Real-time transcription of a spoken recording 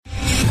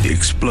The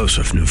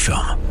explosive new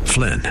film,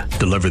 Flynn,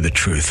 deliver the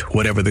truth,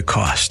 whatever the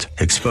cost,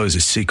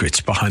 exposes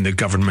secrets behind the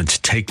government's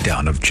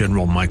takedown of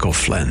General Michael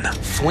Flynn.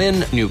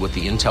 Flynn knew what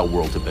the intel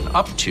world had been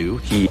up to.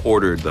 He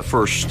ordered the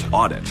first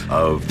audit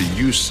of the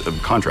use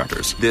of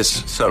contractors.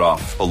 This set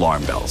off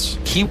alarm bells.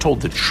 He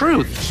told the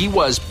truth. He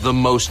was the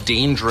most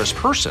dangerous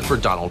person for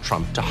Donald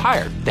Trump to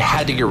hire. They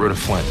had to get rid of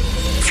Flynn.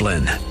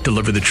 Flynn,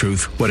 deliver the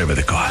truth, whatever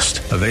the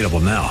cost. Available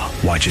now.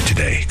 Watch it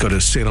today. Go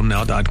to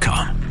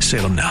salemnow.com.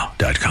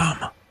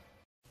 salemnow.com.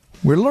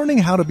 We're learning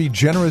how to be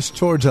generous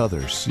towards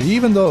others,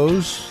 even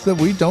those that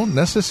we don't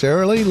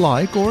necessarily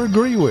like or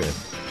agree with.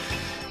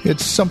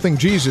 It's something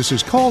Jesus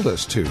has called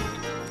us to.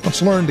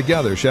 Let's learn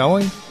together, shall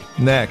we?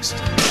 Next.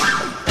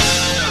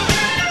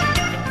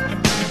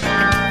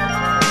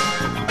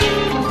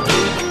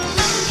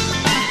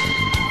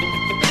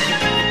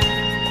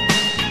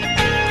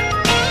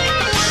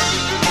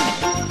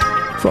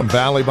 From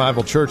Valley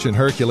Bible Church in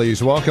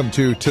Hercules, welcome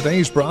to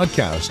today's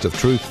broadcast of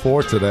Truth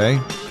for Today.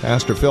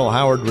 Pastor Phil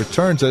Howard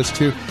returns us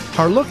to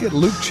our look at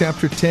Luke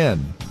chapter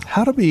 10,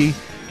 how to be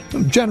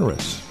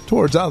generous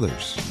towards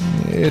others.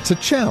 It's a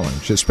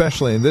challenge,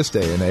 especially in this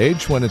day and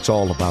age when it's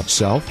all about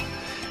self.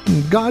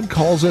 God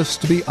calls us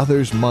to be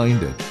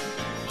others-minded.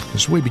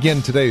 As we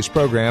begin today's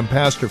program,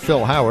 Pastor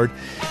Phil Howard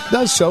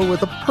does so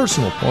with a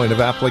personal point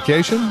of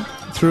application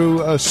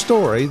through a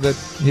story that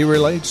he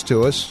relates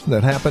to us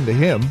that happened to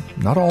him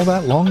not all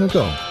that long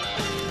ago.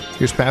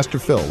 Here's Pastor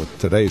Phil with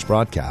today's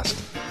broadcast.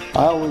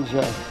 I always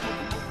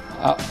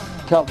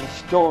tell the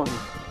story.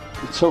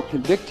 It's so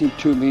convicting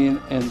to me,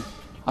 and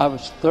I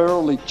was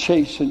thoroughly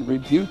chastened and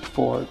rebuked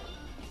for it.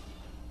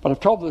 But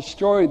I've told the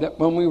story that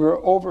when we were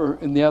over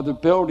in the other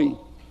building,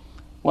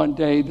 one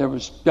day there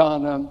was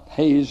Donna,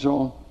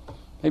 Hazel,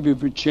 maybe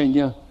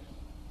Virginia.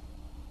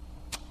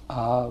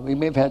 We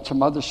may have had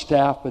some other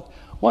staff, but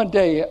one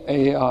day,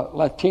 a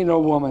Latino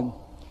woman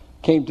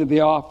came to the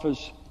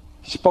office,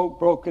 spoke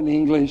broken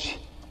English,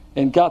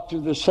 and got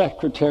through the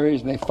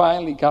secretaries, and they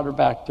finally got her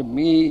back to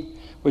me,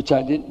 which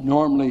I didn't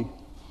normally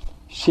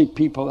see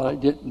people that I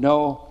didn't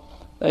know.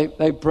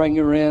 They bring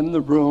her in the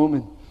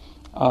room,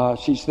 and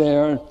she's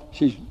there.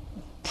 She's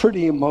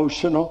pretty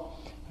emotional,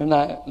 and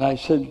I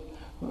said,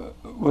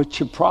 "What's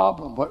your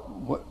problem?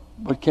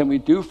 What can we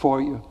do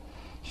for you?"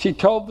 She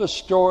told the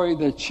story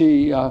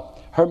that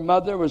her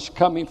mother was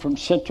coming from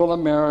Central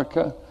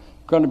America,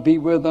 going to be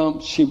with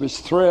them. She was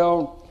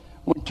thrilled.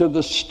 Went to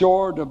the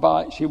store to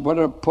buy. She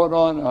wanted to put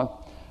on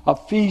a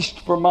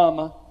feast for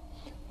Mama.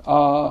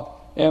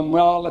 And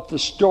while at the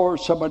store,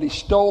 somebody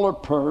stole her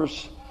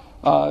purse.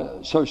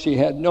 So she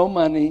had no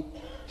money.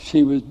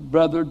 She was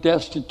rather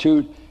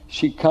destitute.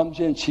 She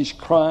comes in. She's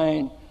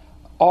crying.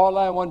 All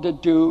I wanted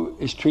to do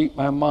is treat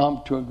my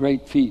mom to a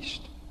great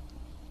feast.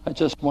 I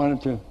just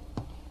wanted to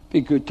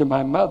be good to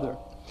my mother.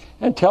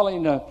 And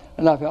telling her,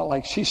 and I felt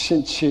like she's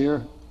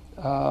sincere.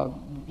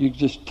 You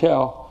just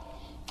tell.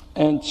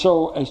 And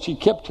so as she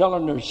kept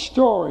telling her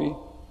story,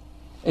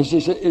 and she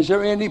said, "Is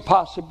there any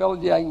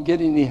possibility I can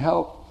get any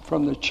help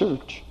from the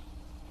church?"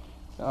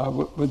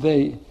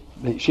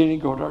 She didn't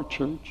go to our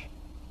church.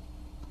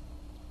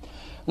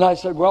 And I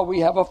said, "Well,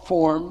 we have a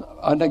form,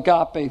 an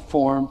agape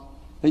form,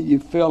 that you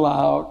fill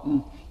out,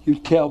 and you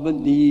tell the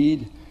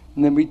need,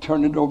 and then we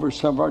turn it over to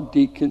some of our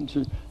deacons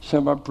or some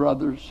of our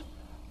brothers.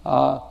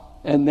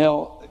 And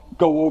they'll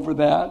go over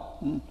that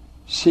and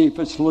see if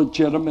it's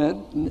legitimate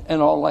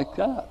and all like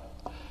that."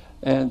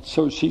 And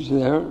so she's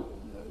there.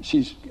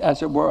 She's,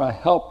 as it were, a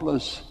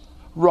helpless,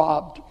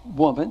 robbed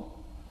woman.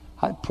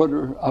 I put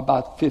her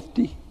about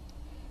 50.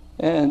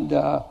 And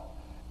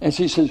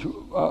she says,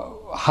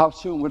 "How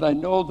soon would I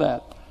know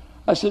that?"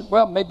 I said,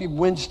 "Well, maybe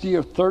Wednesday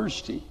or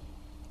Thursday."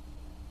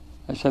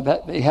 I said,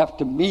 "That they have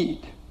to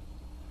meet.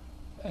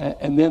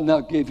 And then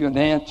they'll give you an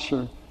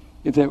answer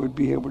if they would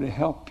be able to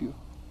help you."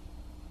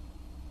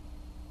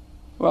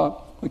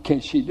 Well, what can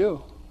she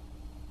do?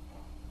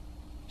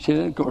 She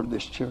didn't go to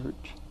this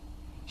church.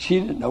 She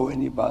didn't know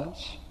any of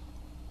us.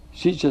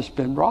 She's just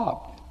been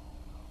robbed.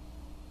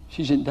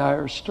 She's in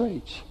dire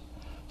straits.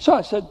 So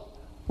I said,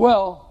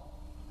 "Well,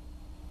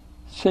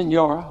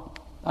 Senora,"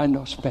 I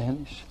know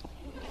Spanish.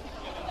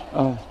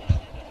 I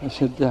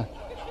said,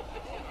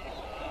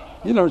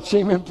 "You don't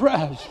seem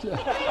impressed."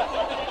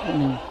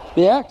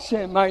 The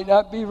accent might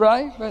not be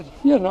right, but,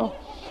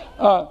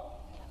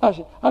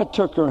 I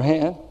took her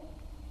hand.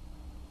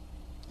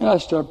 And I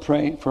started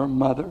praying for her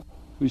mother,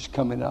 who's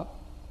coming up.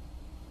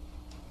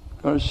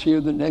 Going to see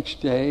her the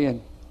next day, and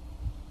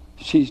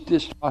she's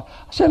distraught.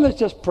 I said, "Let's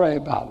just pray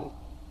about it."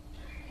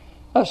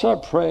 I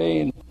started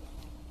praying.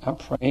 I'm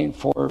praying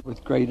for her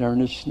with great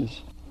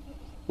earnestness.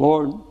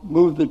 Lord,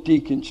 move the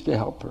deacons to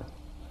help her.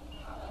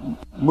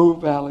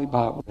 Move Valley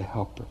Bible to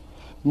help her.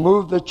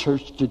 Move the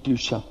church to do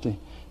something.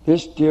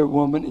 This dear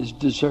woman is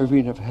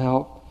deserving of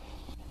help.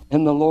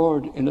 And the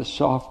Lord, in a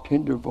soft,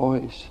 tender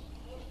voice,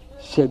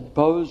 said,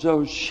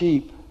 "Bozo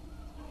sheep."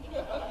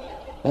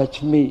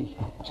 That's me.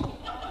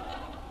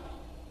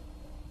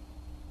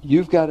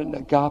 "You've got an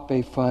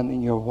agape fund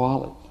in your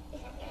wallet.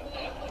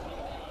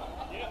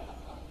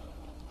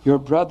 Your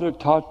brother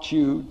taught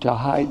you to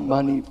hide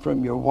money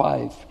from your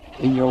wife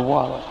in your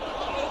wallet.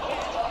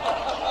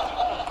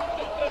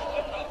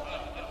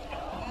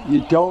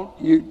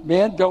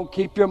 Men don't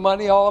keep your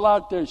money all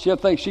out there. She'll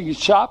think she can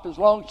shop as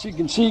long as she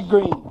can see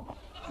green.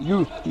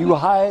 You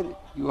hide it.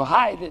 You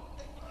hide it.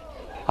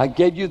 I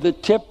gave you the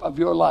tip of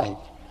your life.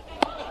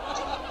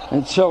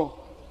 And so,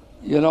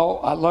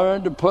 I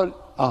learned to put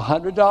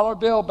 $100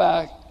 bill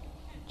back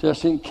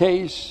just in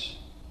case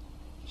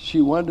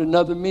she wanted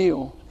another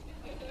meal.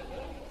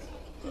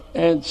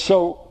 And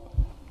so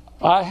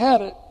I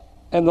had it,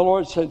 and the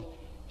Lord said,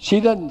 she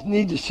doesn't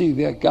need to see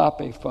the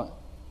agape fund.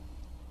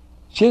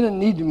 She doesn't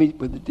need to meet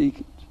with the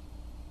deacons.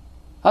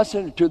 I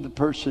sent her to the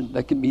person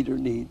that can meet her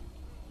need.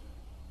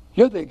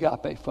 You're the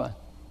agape fund.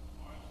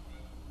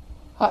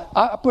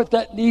 I put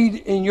that need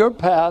in your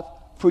path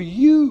for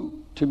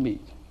you to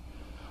meet.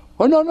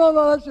 Well, no,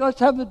 let's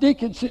have the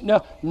deacons sit.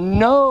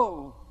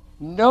 No,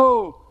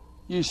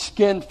 you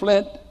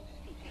skinflint,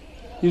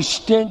 you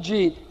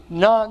stingy,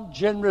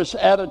 non-generous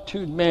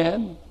attitude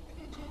man.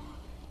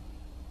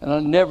 And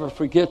I'll never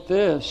forget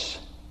this.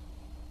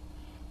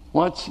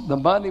 Once the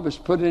money was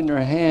put in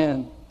her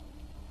hand,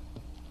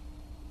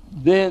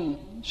 then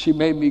she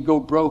made me go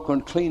broke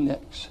on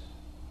Kleenex.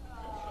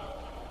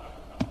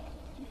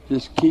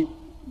 Just keep.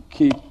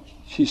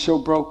 She's so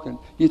broken.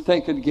 You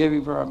think I'd give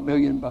her $1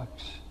 million?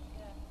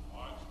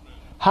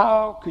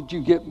 How could you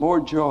get more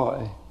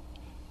joy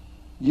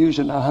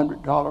using a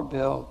 $100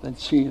 bill than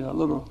seeing a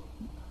little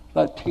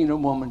Latino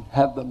woman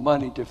have the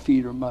money to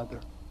feed her mother?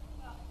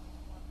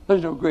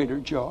 There's no greater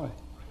joy.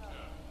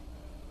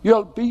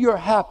 You'll be your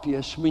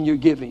happiest when you're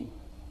giving.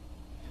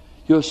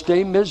 You'll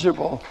stay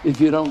miserable if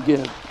you don't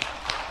give.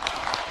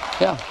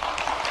 Yeah,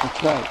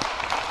 that's right.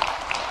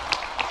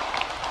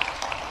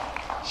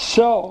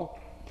 So,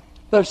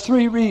 there's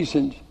 3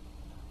 reasons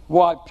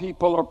why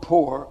people are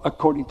poor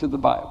according to the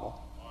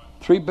Bible.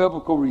 3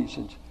 biblical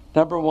reasons.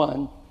 Number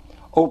 1,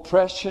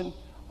 oppression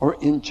or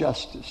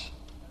injustice.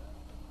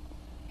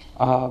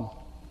 The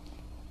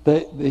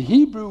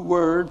Hebrew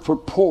word for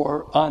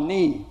poor,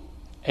 ani,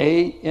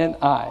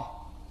 A-N-I,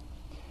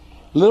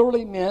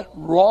 literally meant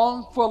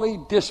wrongfully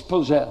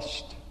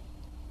dispossessed.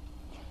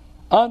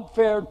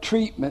 Unfair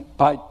treatment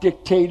by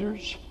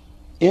dictators,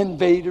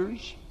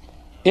 invaders,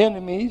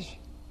 enemies,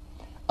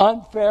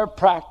 unfair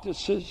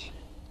practices,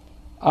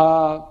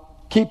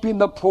 keeping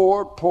the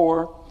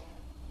poor,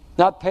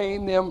 not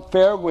paying them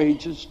fair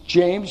wages.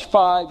 James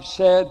 5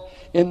 said,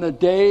 in the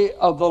day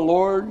of the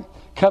Lord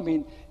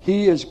coming,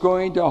 he is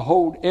going to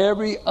hold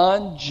every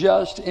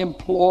unjust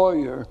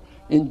employer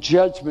in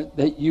judgment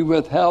that you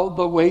withheld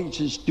the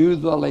wages due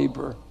the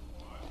laborer.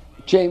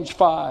 James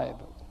 5,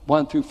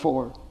 1 through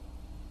 4.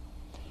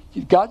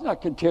 God's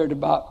not concerned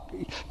about,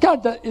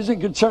 God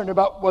isn't concerned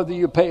about whether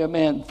you pay a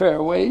man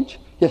fair wage.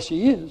 Yes,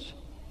 he is.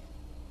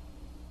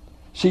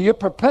 See, you're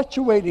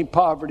perpetuating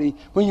poverty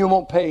when you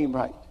won't pay him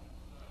right.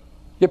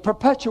 You're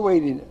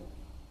perpetuating it.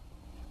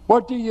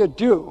 What do you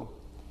do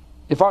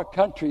if our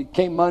country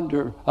came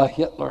under a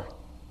Hitler?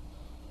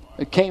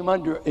 It came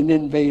under an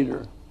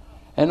invader.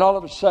 And all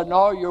of a sudden,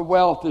 all your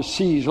wealth is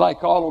seized,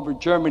 like all over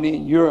Germany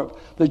and Europe.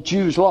 The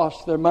Jews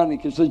lost their money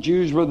because the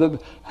Jews were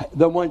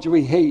the ones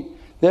we hate.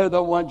 They're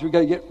the ones we got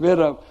to get rid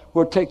of.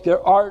 We'll take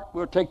their art,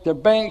 we'll take their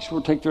banks,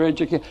 we'll take their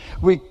education.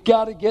 We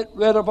got to get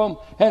rid of them.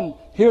 And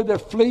here they're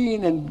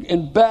fleeing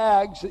in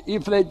bags.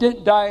 If they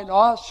didn't die in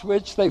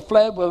Auschwitz, they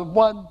fled with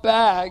one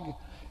bag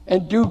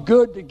and do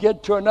good to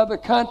get to another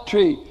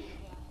country.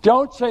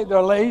 Don't say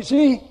they're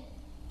lazy.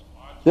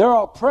 They're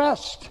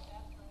oppressed.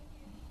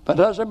 But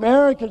as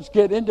Americans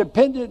get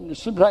independent and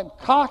sometimes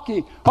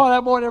cocky,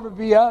 that won't ever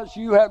be us.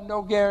 You have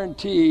no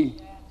guarantee.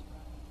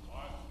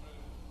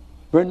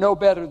 We're no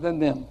better than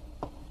them,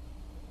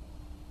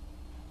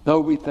 though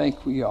we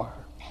think we are.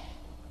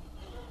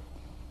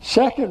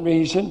 Second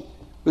reason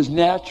was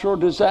natural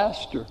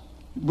disaster,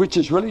 which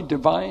is really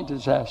divine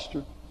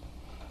disaster.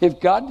 If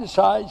God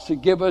decides to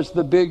give us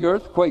the big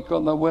earthquake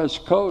on the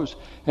West Coast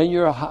and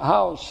your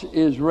house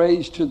is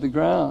razed to the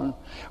ground,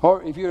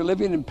 or if you're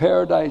living in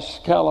Paradise,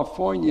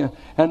 California,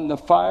 and the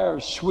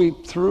fires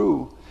sweep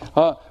through,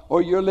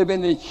 or you're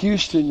living in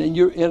Houston and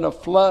you're in a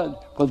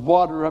flood with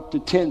water up to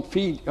 10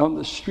 feet on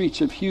the streets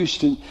of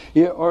Houston,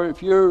 or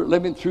if you're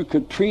living through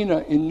Katrina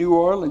in New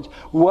Orleans,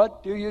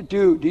 what do?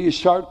 Do you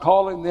start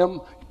calling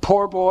them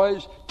poor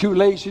boys, too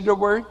lazy to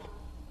work?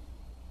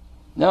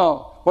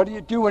 No. What do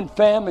you do when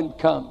famine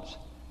comes?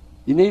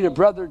 You need a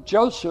brother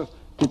Joseph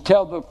to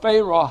tell the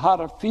Pharaoh how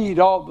to feed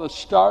all the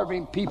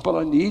starving people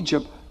in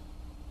Egypt.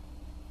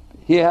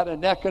 He had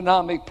an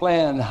economic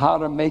plan how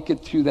to make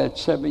it through that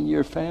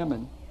 7-year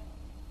famine.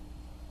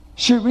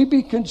 Should we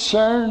be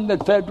concerned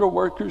that federal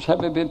workers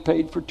haven't been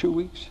paid for 2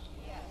 weeks?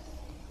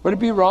 Would it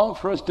be wrong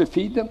for us to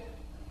feed them?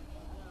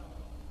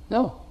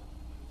 No.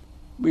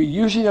 We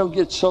usually don't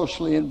get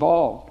socially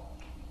involved.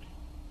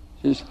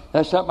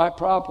 That's not my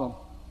problem.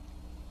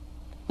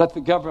 Let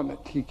the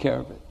government take care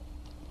of it.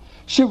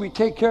 Should we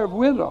take care of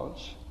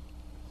widows?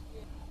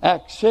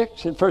 Acts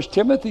 6 and 1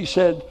 Timothy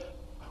said,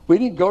 we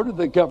didn't go to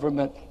the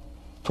government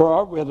for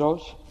our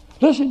widows.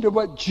 Listen to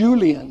what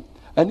Julian,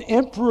 an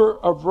emperor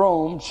of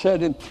Rome,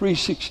 said in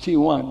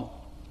 361.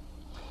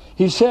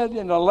 He said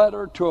in a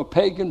letter to a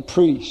pagan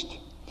priest,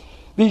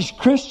 "These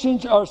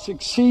Christians are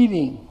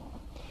succeeding.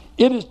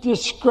 It is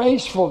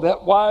disgraceful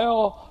that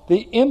while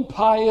the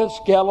impious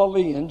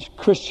Galileans,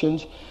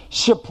 Christians,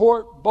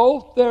 support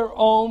both their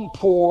own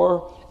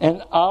poor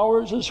and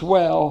ours as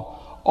well,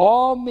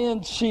 all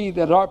men see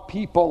that our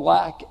people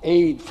lack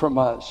aid from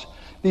us."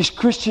 These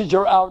Christians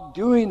are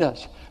outdoing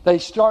us. They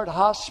start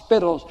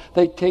hospitals.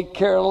 They take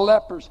care of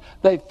lepers.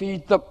 They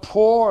feed the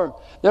poor.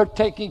 They're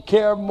taking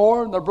care of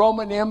more in the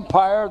Roman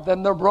Empire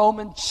than the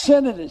Roman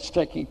Senate is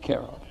taking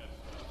care of.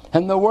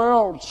 And the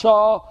world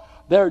saw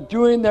they're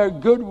doing their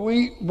good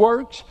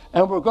works,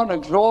 and we're going to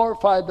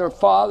glorify their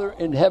Father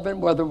in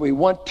heaven whether we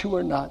want to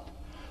or not.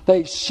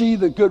 They see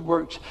the good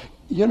works.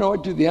 You know,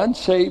 do the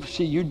unsaved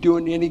see you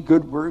doing any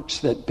good works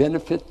that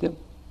benefit them?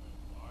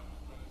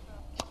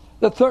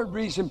 The third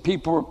reason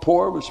people were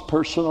poor was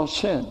personal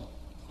sin.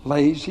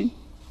 Lazy,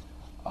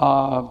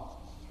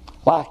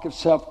 lack of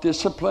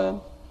self-discipline,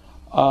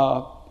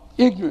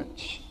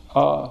 ignorance,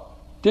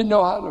 didn't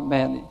know how to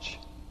manage.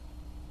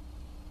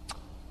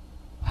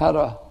 Had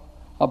a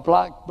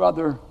black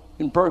brother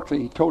in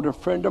Berkeley. He told a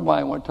friend of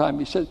mine one time,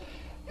 he said,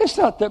 "It's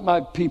not that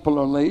my people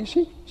are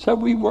lazy." He said,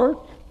 we work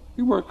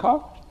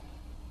hard.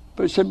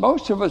 But he said,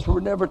 most of us were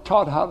never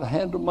taught how to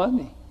handle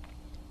money.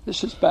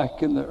 This is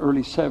back in the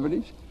early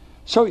 70s.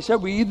 So he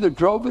said, we either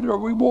drove it or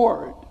we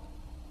wore it.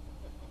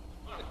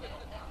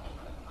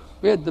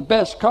 We had the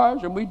best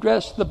cars and we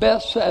dressed the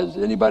best as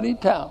anybody in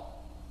town.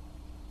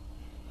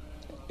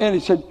 And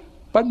he said,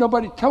 but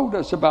nobody told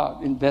us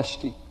about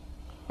investing.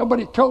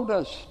 Nobody told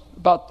us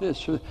about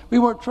this. We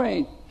weren't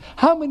trained.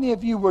 How many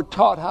of you were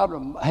taught how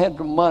to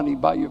handle money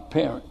by your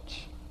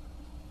parents?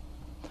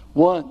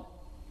 1,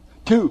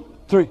 2,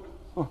 3,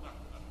 4.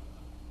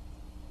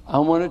 I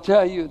want to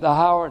tell you, the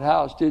Howard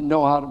House didn't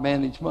know how to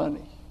manage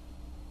money.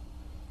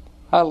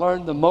 I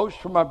learned the most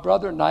from my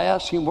brother, and I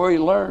asked him where he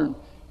learned.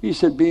 He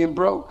said, being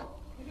broke.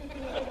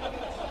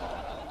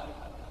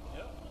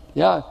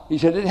 Yeah, he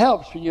said, it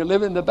helps when you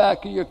live in the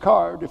back of your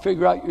car to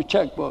figure out your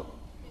checkbook.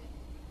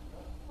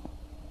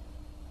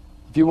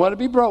 If you want to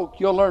be broke,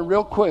 you'll learn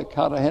real quick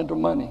how to handle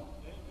money.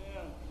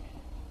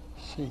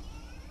 See?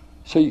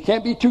 So you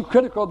can't be too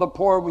critical of the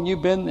poor when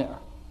you've been there.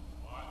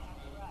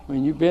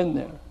 When you've been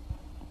there.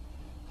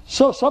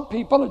 So some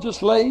people are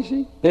just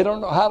lazy. They don't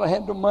know how to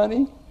handle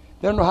money.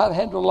 They don't know how to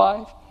handle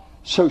life.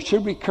 So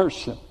should we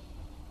curse them?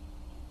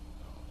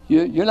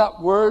 You're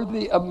not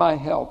worthy of my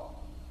help.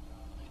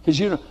 Because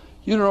you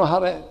don't know how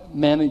to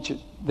manage it.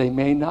 They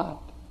may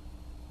not.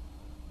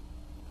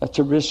 That's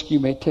a risk you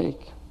may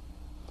take.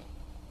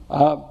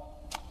 I'm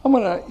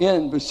going to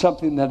end with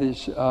something that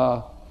is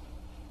a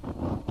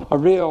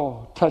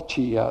real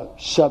touchy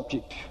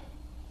subject.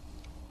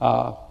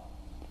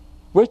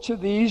 Which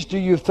of these do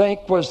you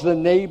think was the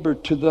neighbor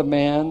to the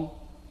man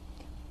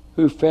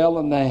who fell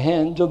in the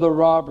hands of the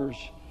robbers?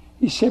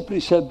 He simply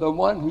said, the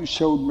one who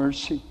showed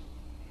mercy.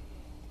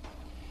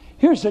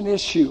 Here's an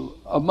issue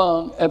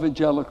among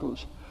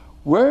evangelicals.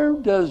 Where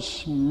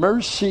does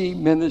mercy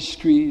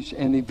ministries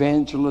and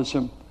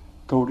evangelism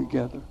go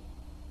together?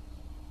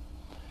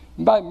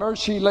 And by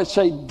mercy, let's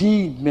say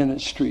deed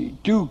ministry,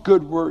 do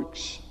good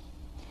works.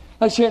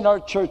 Let's say in our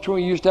church when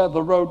we used to have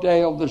the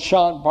Rodale, the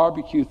Sean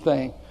barbecue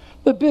thing.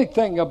 The big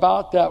thing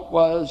about that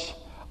was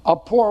a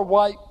poor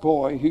white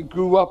boy who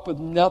grew up with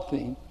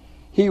nothing.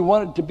 He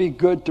wanted to be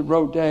good to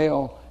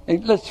Rodale,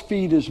 and let's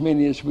feed as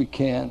many as we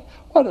can.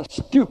 What a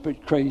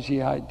stupid,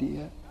 crazy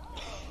idea.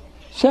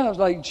 Sounds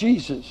like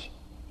Jesus.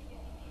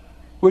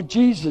 Would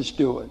Jesus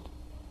do it?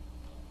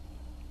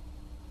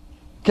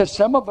 Because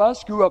some of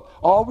us grew up,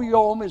 all we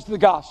owe them is the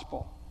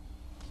gospel.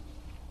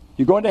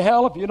 You're going to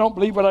hell if you don't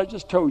believe what I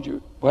just told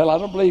you. Well, I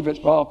don't believe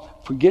it.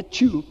 Well,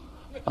 forget you.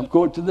 I'm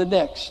going to the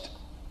next.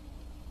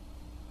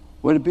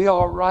 Would it be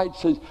all right?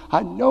 Says,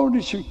 I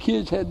noticed your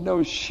kids had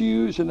no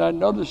shoes and I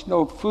noticed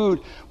no food.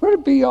 Would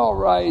it be all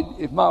right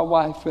if my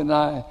wife and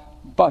I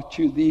bought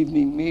you the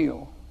evening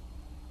meal?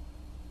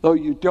 Though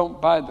you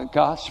don't buy the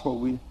gospel,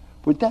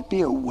 would that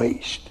be a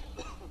waste?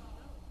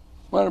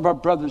 One of our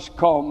brothers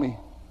told me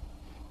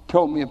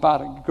about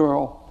a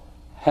girl,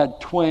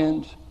 had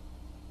twins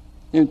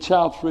in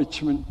South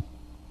Richmond.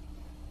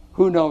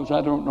 Who knows? I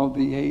don't know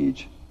the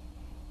age.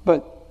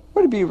 But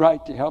would it be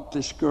right to help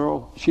this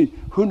girl?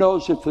 Who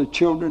knows if the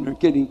children are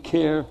getting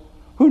care?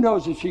 Who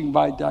knows if she can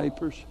buy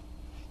diapers?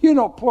 You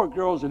know, poor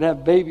girls that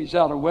have babies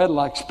out of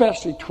wedlock,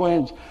 especially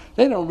twins,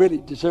 they don't really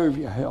deserve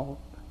your help.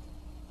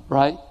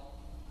 Right?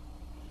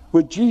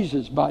 Would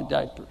Jesus buy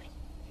diapers?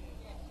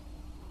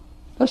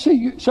 Let's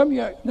see, some of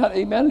you are not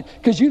amen,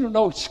 because you don't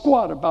know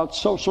squat about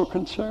social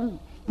concern.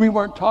 We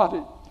weren't taught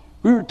it.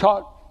 We were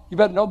taught, you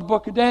better know the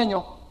book of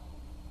Daniel.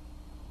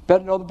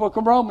 Better know the book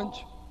of Romans.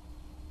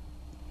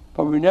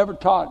 But we never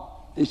taught,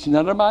 it's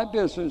none of my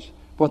business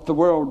what the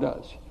world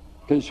does.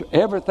 Because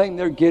everything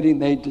they're getting,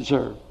 they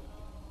deserve.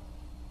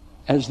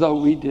 As though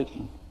we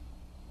didn't.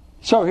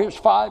 So here's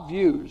 5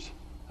 views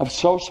of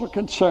social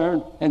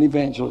concern and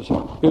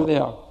evangelism. Here they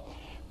are.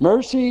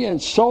 Mercy and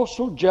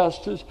social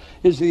justice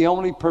is the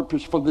only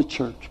purpose for the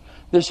church.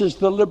 This is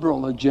the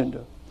liberal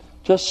agenda.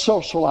 Just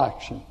social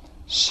action.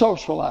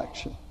 Social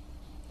action.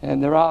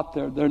 And they're out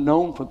there. They're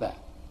known for that.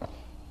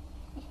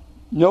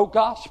 No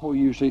gospel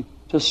usually,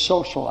 just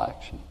social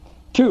action.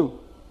 2,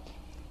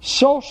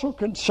 social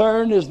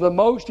concern is the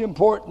most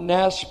important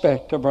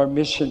aspect of our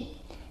mission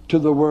to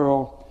the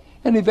world.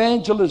 And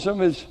evangelism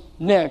is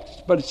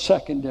next, but it's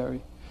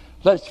secondary.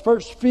 Let's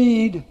first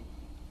feed,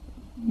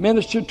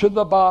 minister to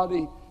the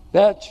body.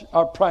 That's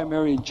our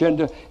primary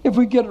agenda. If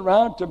we get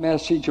around to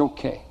message,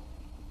 okay.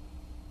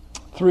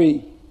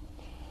 3,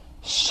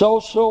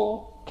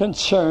 social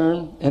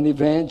concern and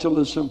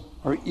evangelism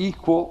are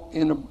equal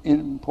in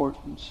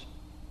importance.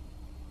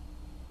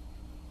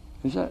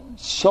 Is that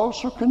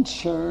social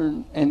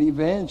concern and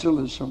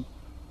evangelism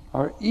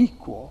are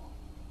equal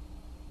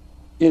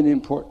in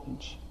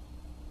importance?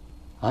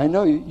 I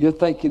know you're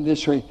thinking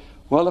this way.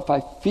 Well, if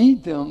I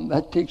feed them,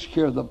 that takes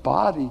care of the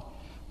body.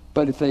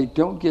 But if they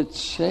don't get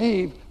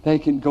saved, they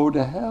can go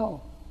to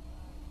hell.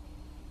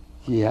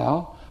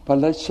 Yeah, but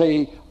let's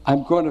say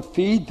I'm going to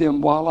feed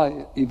them while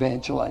I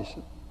evangelize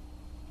them.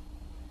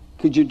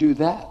 Could you do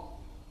that?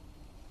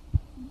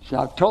 See,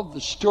 I've told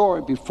the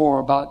story before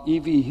about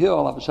E.V.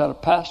 Hill. I was at a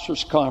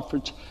pastor's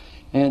conference,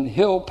 and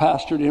Hill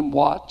pastored in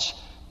Watts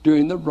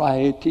during the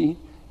rioting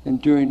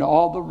and during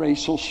all the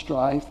racial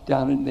strife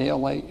down in the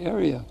L.A.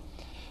 area.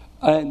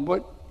 And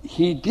what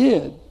he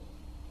did,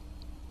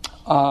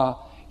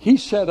 he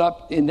set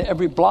up in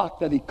every block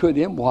that he could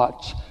in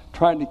Watts,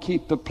 trying to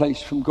keep the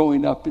place from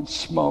going up in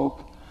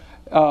smoke.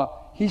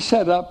 He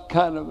set up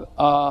kind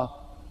of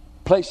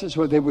places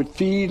where they would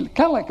feed,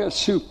 kind of like a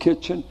soup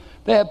kitchen.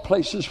 They had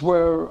places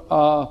where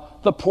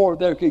the poor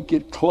there could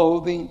get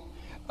clothing.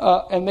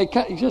 And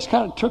he just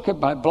kind of took it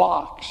by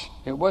blocks.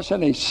 It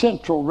wasn't a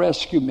central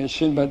rescue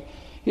mission, but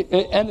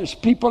and there's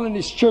people in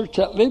his church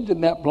that lived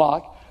in that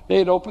block.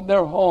 They'd open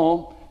their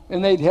home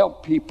and they'd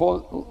help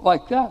people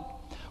like that.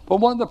 But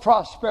one of the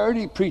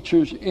prosperity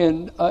preachers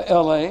in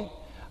L.A.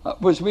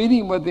 Was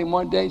meeting with him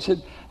one day and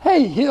said,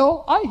 "Hey,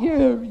 Hill, I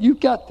hear you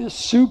got this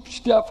soup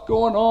stuff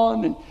going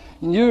on and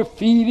you're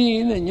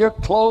feeding and you're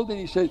clothing."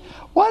 He said,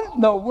 "What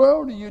in the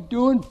world are you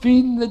doing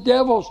feeding the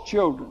devil's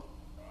children?"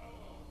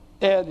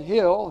 Ed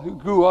Hill, who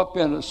grew up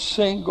in a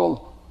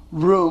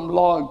single-room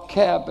log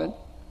cabin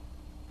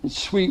in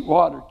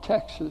Sweetwater,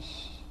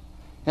 Texas,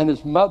 and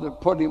his mother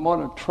put him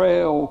on a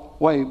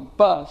Trailway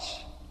bus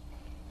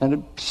and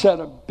a set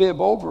of bib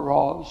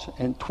overalls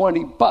and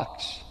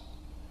 $20.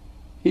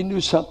 He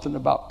knew something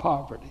about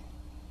poverty.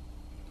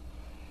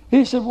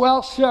 He said,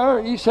 "Well,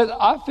 sir," he said,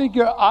 "I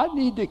figure I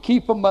need to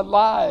keep them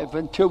alive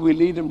until we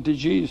lead them to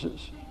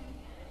Jesus."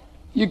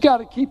 You got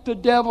to keep the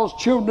devil's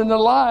children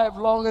alive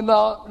long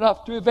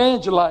enough to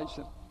evangelize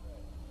them.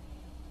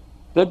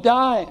 They're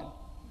dying.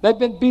 They've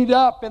been beat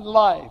up in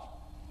life.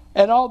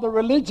 And all the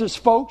religious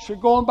folks are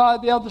going by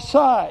the other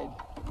side.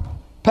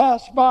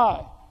 Pass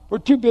by. We're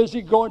too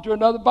busy going to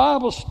another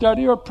Bible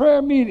study or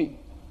prayer meeting.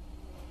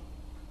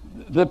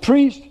 The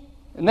priest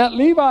and that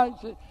Levite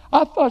said,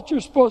 "I thought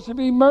you're supposed to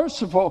be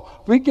merciful.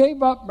 We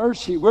gave up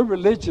mercy. We're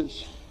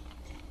religious."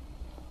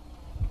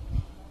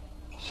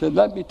 He said,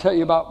 "Let me tell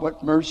you about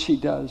what mercy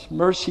does.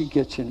 Mercy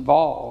gets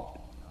involved.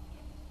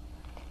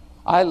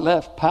 I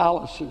left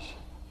palaces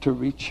to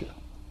reach you.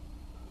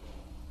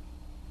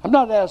 I'm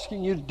not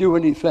asking you to do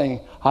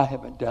anything I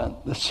haven't done.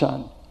 The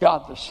Son,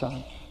 God the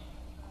Son.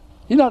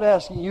 He's not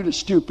asking you to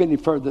stoop any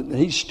further than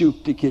He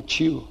stooped to get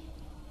you.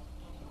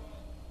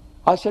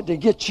 I said to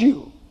get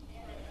you.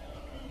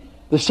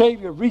 The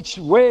Savior reached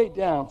way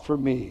down for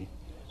me."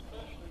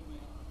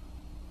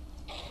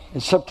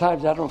 And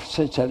sometimes I don't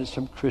sense that in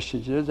some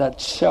Christians. There's that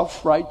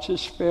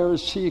self-righteous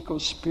Pharisaical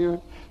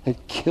spirit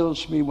that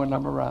kills me when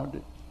I'm around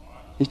it.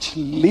 It's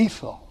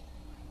lethal.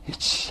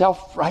 It's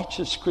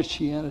self-righteous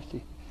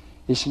Christianity.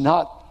 It's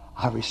not,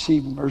 I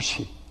receive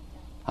mercy.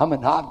 I'm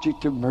an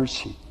object of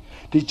mercy.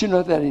 Did you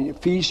know that in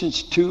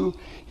Ephesians 2,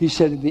 he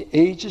said in the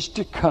ages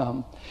to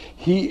come,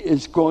 He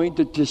is going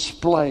to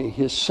display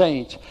His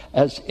saints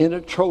as in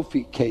a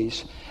trophy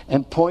case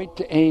and point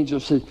to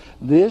angels and say,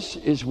 "This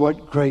is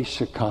what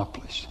grace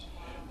accomplished.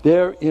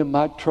 They're in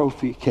my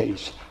trophy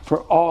case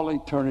for all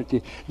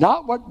eternity.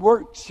 Not what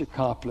works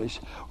accomplished,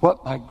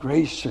 what my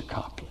grace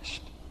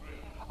accomplished.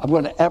 I'm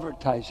going to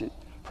advertise it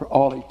for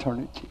all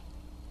eternity."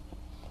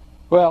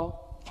 Well,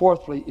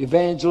 fourthly,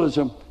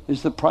 evangelism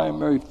is the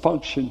primary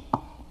function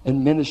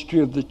and ministry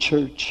of the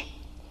church.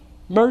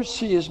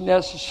 Mercy is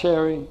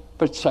necessary,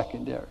 but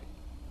secondary.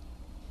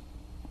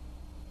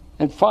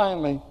 And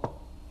finally,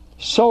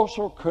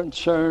 social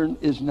concern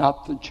is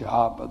not the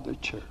job of the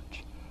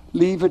church.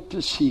 Leave it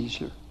to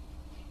Caesar.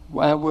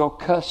 Well, we'll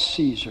cuss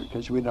Caesar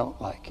because we don't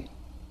like him.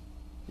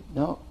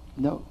 No.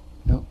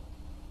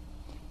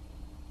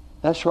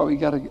 That's why we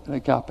got an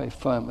agape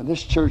fund. When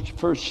this church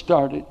first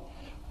started,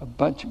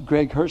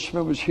 Greg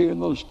Hirschman was here in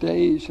those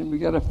days, and we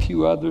got a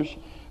few others,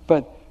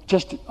 but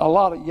just a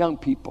lot of young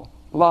people,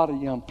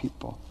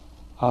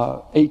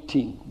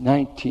 18,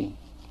 19,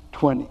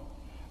 20.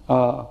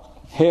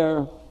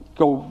 Hair,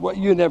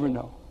 you never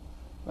know.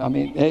 I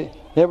mean,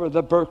 they were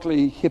the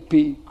Berkeley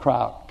hippie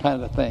crowd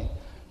kind of thing.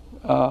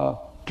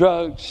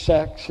 Drugs,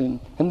 sex, and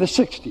the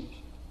 60s.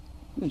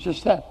 It's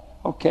just that.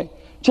 Okay.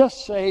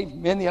 Just saved,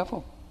 many of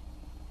them.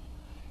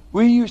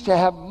 We used to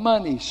have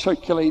money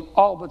circulate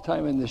all the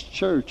time in this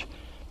church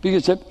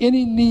because if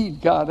any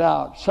need got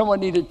out, someone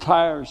needed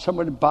tires,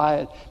 someone would buy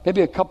it.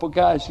 Maybe a couple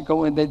guys would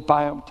go in, they'd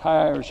buy them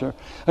tires. Or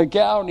a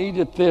gal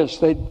needed this,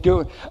 they'd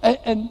do it.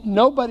 And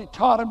nobody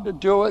taught them to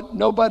do it.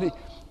 Nobody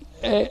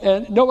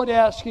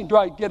asking, do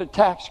I get a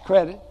tax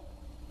credit?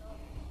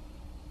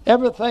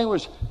 Everything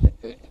was,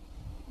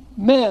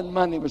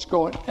 money was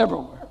going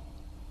everywhere.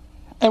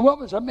 And what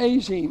was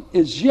amazing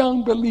is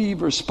young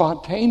believers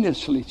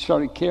spontaneously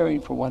started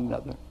caring for one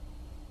another.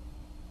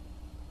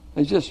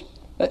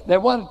 They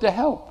wanted to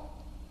help.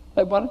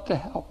 They wanted to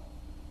help.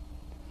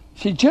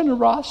 See,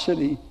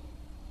 generosity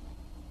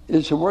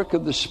is a work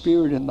of the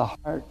Spirit in the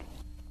heart.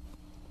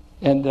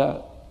 And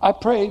I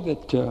pray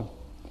that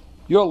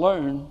you'll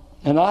learn,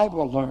 and I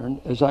will learn,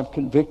 as I'm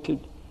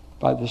convicted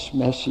by this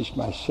message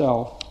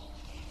myself,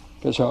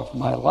 because of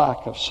my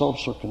lack of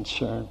social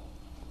concern,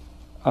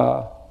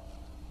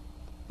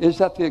 is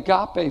that the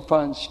agape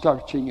fund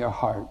starts in your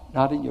heart,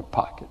 not in your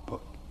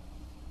pocketbook.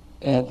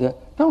 And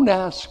don't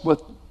ask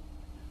what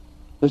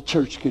the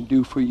church can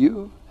do for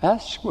you.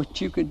 Ask what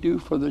you can do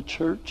for the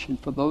church and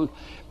for those.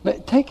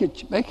 Make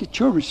it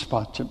your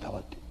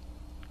responsibility.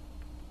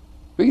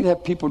 We can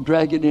have people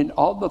dragging in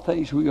all the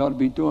things we ought to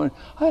be doing.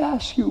 I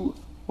ask you,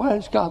 what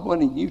is God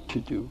wanting you to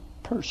do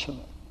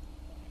personally?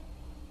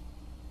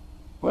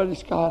 What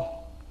is God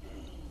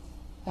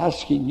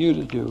asking you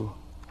to do?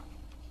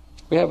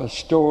 We have a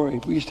story.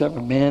 We used to have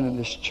a man in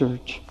this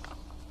church,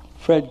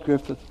 Fred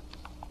Griffith,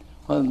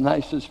 one of the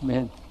nicest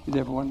men you'd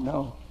ever want to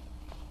know.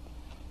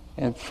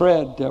 And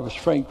Fred, that was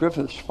Frank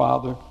Griffith's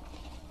father,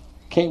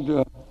 came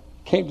to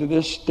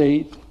this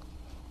state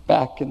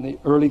back in the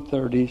early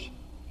 30s.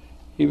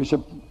 He was a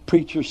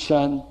preacher's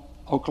son,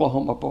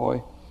 Oklahoma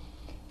boy.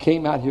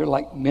 Came out here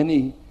like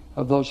many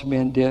of those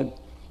men did,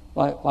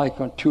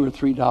 like on $2 or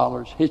 $3,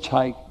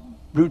 hitchhiked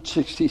Route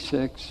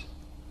 66.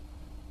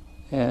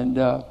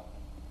 And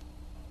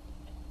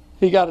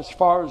he got as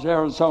far as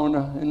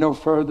Arizona and no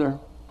further.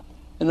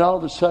 And all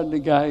of a sudden, the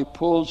guy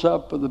pulls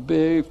up with a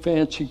big,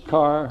 fancy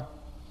car,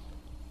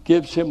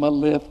 gives him a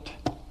lift,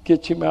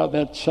 gets him out of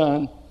that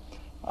sun.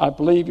 I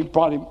believe he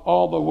brought him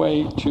all the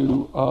way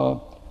to,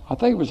 I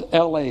think it was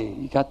L.A.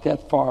 He got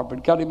that far,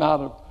 but got him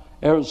out of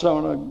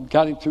Arizona,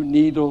 got him through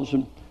Needles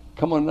and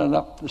coming on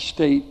up the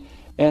state.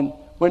 And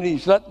when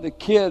he's letting the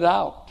kid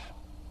out,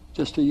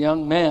 just a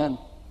young man,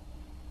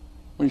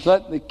 when he's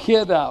letting the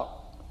kid out,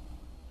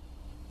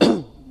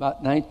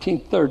 about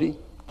 1930,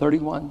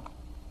 31,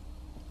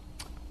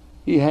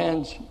 he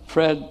hands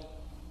Fred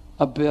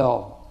a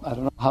bill. I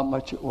don't know how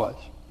much it was.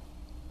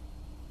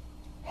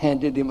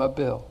 Handed him a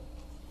bill.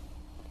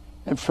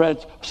 And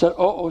Fred said,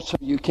 oh, sir,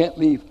 you can't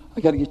leave.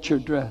 I got to get your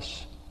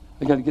address.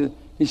 I got to get it.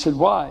 He said,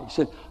 why? He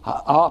said,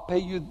 I'll pay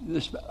you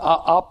this.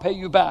 I'll pay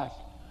you back.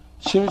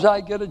 As soon as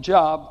I get a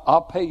job,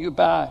 I'll pay you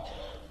back.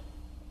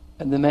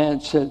 And the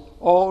man said,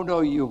 oh, no,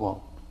 you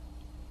won't.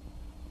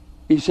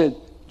 He said,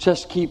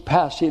 just keep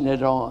passing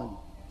it on.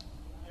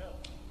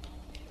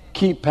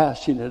 Keep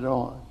passing it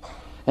on.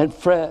 And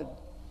Fred,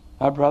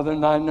 my brother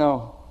and I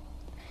know,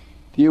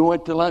 if you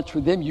went to lunch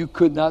with him, you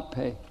could not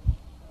pay.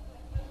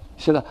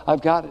 He said,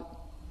 I've got it.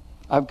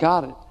 I've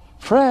got it.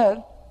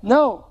 Fred,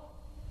 no.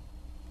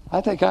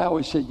 I think I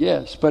always said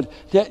yes, but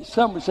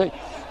some would say,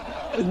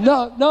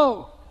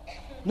 no.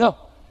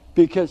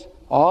 Because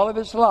all of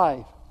his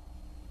life,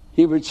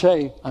 he would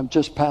say, I'm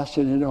just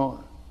passing it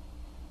on.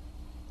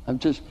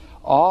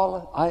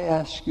 All I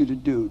ask you to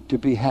do to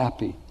be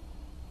happy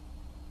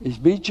is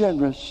be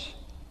generous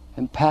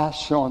and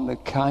pass on the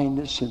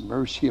kindness and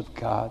mercy of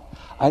God.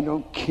 I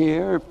don't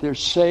care if they're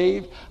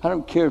saved. I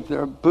don't care if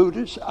they're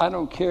Buddhist. I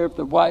don't care if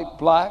they're white,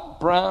 black,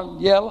 brown,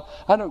 yellow.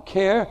 I don't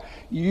care.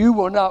 You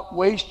will not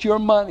waste your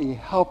money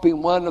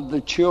helping one of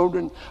the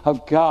children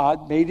of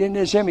God made in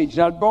His image.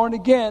 Not born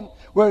again,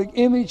 we're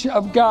image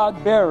of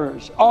God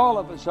bearers. All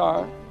of us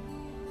are.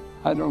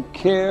 I don't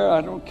care.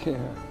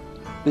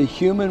 The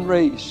human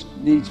race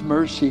needs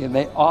mercy, and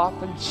they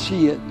often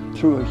see it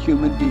through a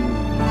human being.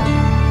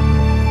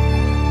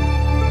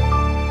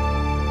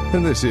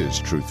 And this is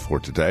Truth for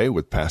Today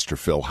with Pastor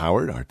Phil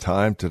Howard. Our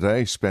time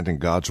today spent in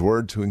God's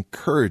Word to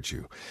encourage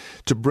you,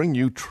 to bring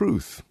you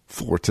truth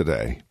for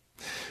today.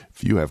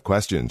 If you have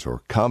questions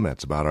or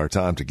comments about our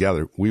time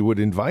together, we would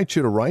invite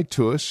you to write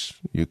to us.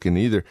 You can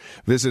either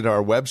visit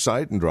our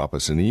website and drop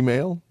us an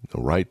email,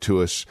 write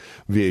to us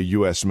via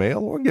U.S. mail,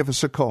 or give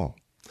us a call.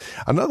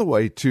 Another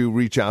way to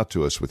reach out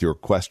to us with your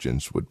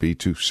questions would be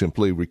to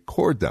simply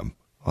record them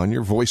on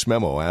your voice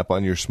memo app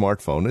on your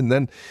smartphone and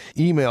then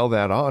email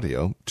that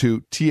audio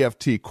to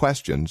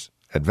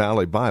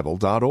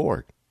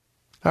tftquestions@valleybible.org.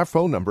 Our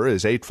phone number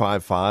is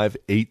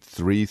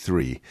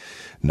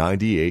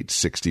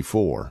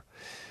 855-833-9864.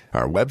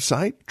 Our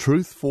website,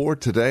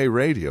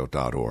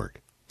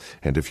 truthfortodayradio.org.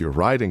 And if you're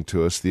writing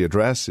to us, the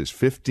address is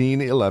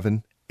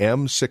 1511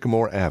 M.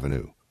 Sycamore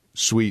Avenue,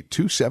 Suite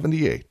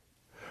 278,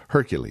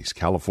 Hercules,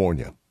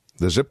 California.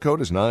 The zip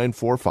code is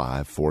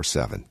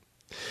 94547.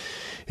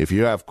 If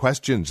you have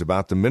questions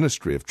about the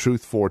ministry of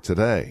Truth for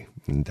Today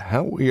and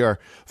how we are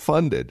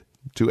funded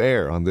to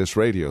air on this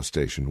radio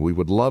station, we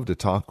would love to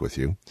talk with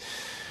you.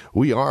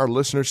 We are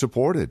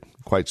listener-supported,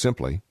 quite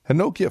simply, and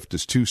no gift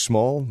is too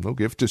small, no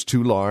gift is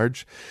too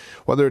large.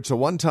 Whether it's a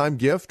one-time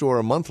gift or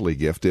a monthly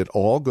gift, it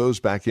all goes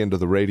back into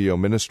the radio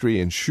ministry,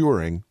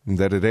 ensuring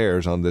that it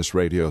airs on this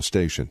radio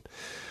station.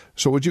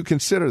 So would you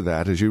consider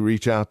that as you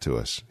reach out to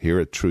us here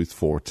at Truth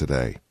for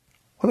Today?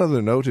 One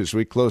other note as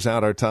we close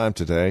out our time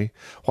today,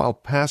 while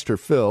Pastor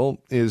Phil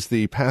is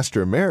the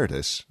pastor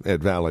emeritus at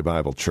Valley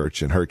Bible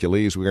Church in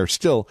Hercules, we are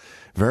still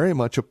very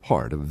much a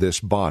part of this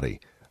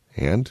body.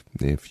 And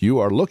if you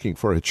are looking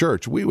for a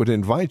church, we would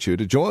invite you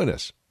to join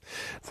us.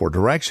 For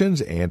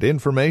directions and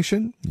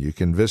information, you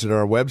can visit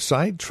our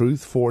website,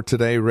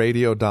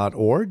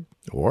 truthfortodayradio.org,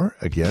 or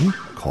again,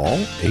 call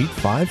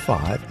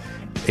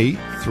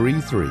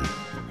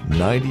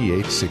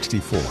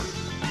 855-833-9864.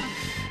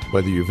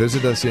 Whether you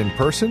visit us in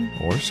person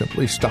or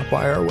simply stop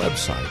by our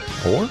website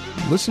or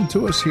listen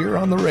to us here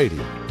on the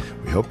radio,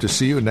 we hope to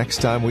see you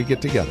next time we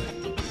get together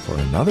for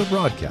another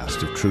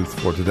broadcast of Truth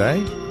for Today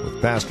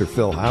with Pastor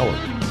Phil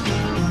Howard.